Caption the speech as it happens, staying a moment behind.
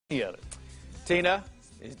Yeah. Tina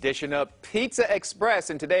is dishing up Pizza Express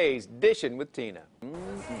in today's Dishin' with Tina.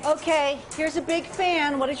 Okay, here's a big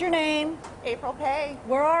fan. What is your name? April Pay,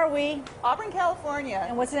 Where are we? Auburn, California.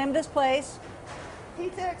 And what's the name of this place?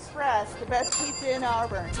 Pizza Express, the best pizza in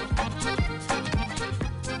Auburn.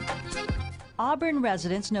 Auburn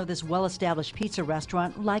residents know this well-established pizza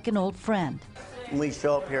restaurant like an old friend. We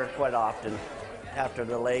show up here quite often after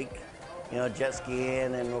the lake, you know, jet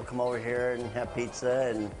skiing, and we'll come over here and have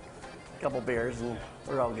pizza and a couple beers, and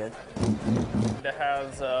we're all good. It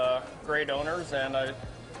has great owners, and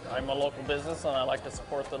I'm a local business, and I like to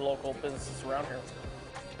support the local businesses around here.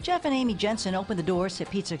 Jeff and Amy Jensen opened the doors at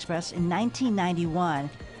Pizza Express in 1991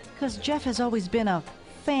 because Jeff has always been a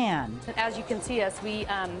fan. As you can see us, we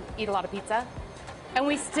eat a lot of pizza, and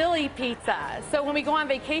we still eat pizza. So when we go on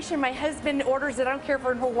vacation, my husband orders it. I don't care if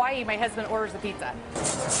we're in Hawaii, my husband orders the pizza.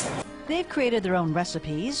 They've created their own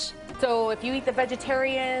recipes. So if you eat the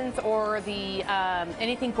vegetarians or the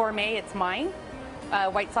anything gourmet, it's mine.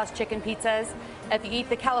 White sauce chicken pizzas. If you eat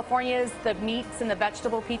the Californias, the meats and the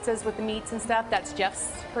vegetable pizzas with the meats and stuff, that's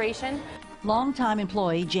Jeff's creation. Longtime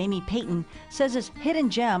employee Jamie Payton says his hidden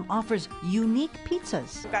gem offers unique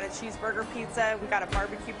pizzas. We've got a cheeseburger pizza, we've got a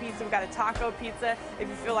barbecue pizza, we've got a taco pizza. If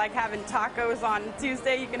you feel like having tacos on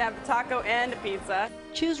Tuesday, you can have a taco and a pizza.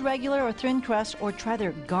 Choose regular or thin crust or try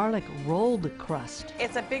their garlic rolled crust.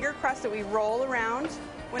 It's a bigger crust that we roll around.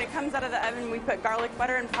 When it comes out of the oven, we put garlic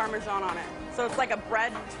butter and Parmesan on it. So it's like a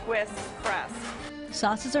bread twist crust.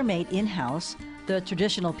 Sauces are made in-house. The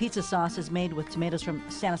traditional pizza sauce is made with tomatoes from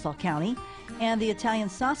Stanislaus County, and the Italian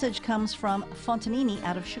sausage comes from Fontanini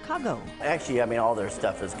out of Chicago. Actually, I mean, all their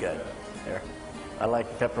stuff is good here. I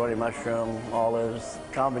like pepperoni, mushroom, olives,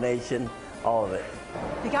 combination, all of it.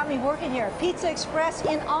 You got me working here. Pizza Express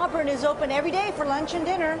in Auburn is open every day for lunch and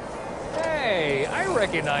dinner. Hey, I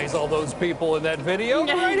recognize all those people in that video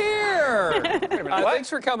right here. Thanks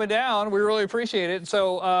for coming down. We really appreciate it.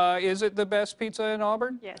 So, is it the best pizza in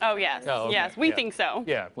Auburn? Yes. Oh, yes. Oh, okay. Yes, we think so.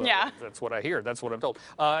 Yeah, well, that's what I hear. That's what I'm told.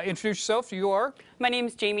 Introduce yourself. You are? My name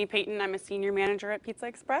is Jamie Payton. I'm a senior manager at Pizza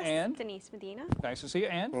Express. And? Denise Medina. Nice to see you.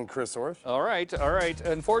 And Chris Orth. All right, all right.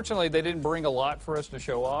 Unfortunately, they didn't bring a lot for us to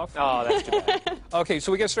show off. Oh, that's too bad. Okay,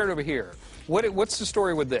 so we got to start over here. What's the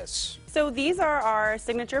story with this? So these are our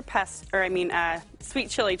signature sweet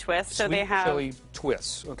chili twists. So they have chili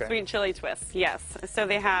twists. Okay. Sweet chili twists, yes. So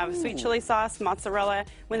they have sweet chili sauce, mozzarella.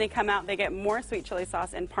 When they come out, they get more sweet chili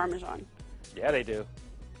sauce and Parmesan. Yeah, they do.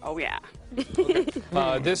 Oh, yeah. Okay.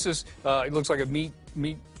 This is, it looks like a meat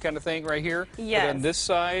kind of thing right here. Yes. And on this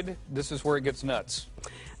side, this is where it gets nuts.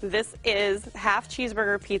 This is half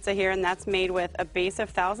cheeseburger pizza here, and that's made with a base of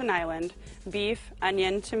Thousand Island, beef,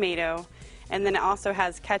 onion, tomato, and then it also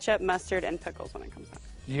has ketchup, mustard, and pickles when it comes out.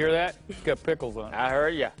 You hear that? It's got pickles on it. I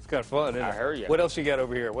heard ya. It's kind of fun, isn't it? I heard ya. What else you got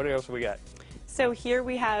over here? What else we got? So here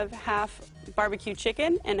we have half barbecue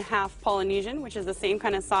chicken and half Polynesian, which is the same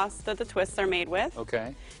kind of sauce that the twists are made with.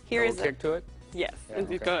 Okay. Here is a kick to it? Yes, Yeah,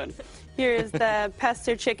 it's okay. good. Here is the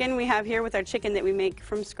pesto chicken we have here with our chicken that we make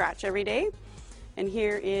from scratch every day. And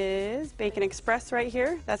here is Bacon Express right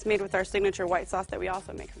here. That's made with our signature white sauce that we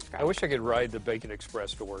also make from scratch. I wish I could ride the Bacon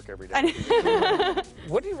Express to work every day.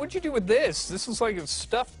 What'd you do with this? This is like a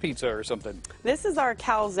stuffed pizza or something. This is our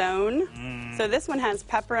calzone. So this one has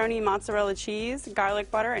pepperoni, mozzarella cheese,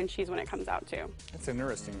 garlic butter, and cheese when it comes out too. That's an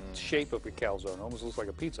interesting shape of a calzone. Almost looks like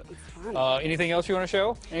a pizza. Fun. Anything else you want to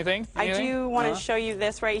show? Anything? I do want to show you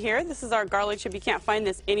this right here. This is our garlic chip. You can't find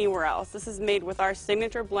this anywhere else. This is made with our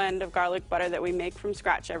signature blend of garlic butter that we make from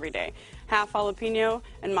scratch every day. Half jalapeno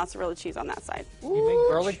and mozzarella cheese on that side. You make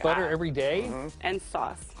garlic butter every day? And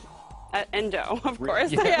sauce. And dough, of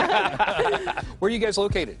course. Yeah. Yeah. Where are you guys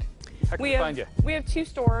located? How can we find you? We have two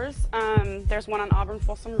stores. There's one on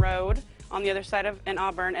Auburn-Folsom Road on the other side in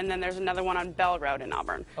Auburn, and then there's another one on Bell Road in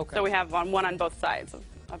Auburn. Okay. So we have one on both sides of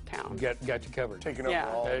town. Got you covered. Taking over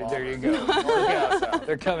all there you go.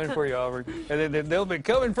 They're coming for you, Auburn. And then they'll be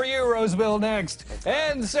coming for you, Roseville, next.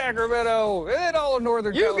 And Sacramento, and all of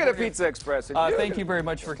Northern California. You get a Pizza Express. Thank you very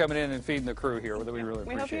much for coming in and feeding the crew here. We really appreciate it.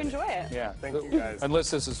 We hope you enjoy it. Yeah. Thank you, guys.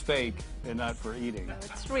 Unless this is fake and not for eating. No,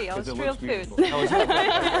 it's real. It's It real looks food. beautiful. Oh, it's real.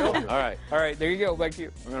 All right. All right, there you go. Back to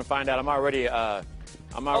you. We're going to find out. I'm already...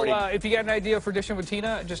 if you got an idea for Dishin' with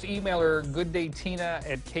Tina, just email her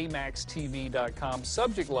gooddaytina@kmaxtv.com.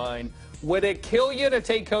 Subject line, would it kill you to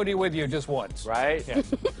take Cody with you just once? Right? Yeah.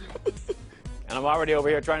 And I'm already over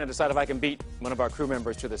here trying to decide if I can beat one of our crew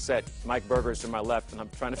members to the set. Mike Berger's to my left, and I'm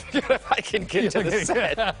trying to figure out if I can get to the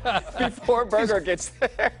set before Berger gets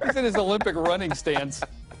there. He's in his Olympic running stance.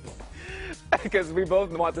 Because we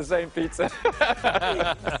both want the same pizza.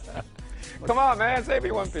 Come on, man. Save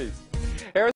me one piece.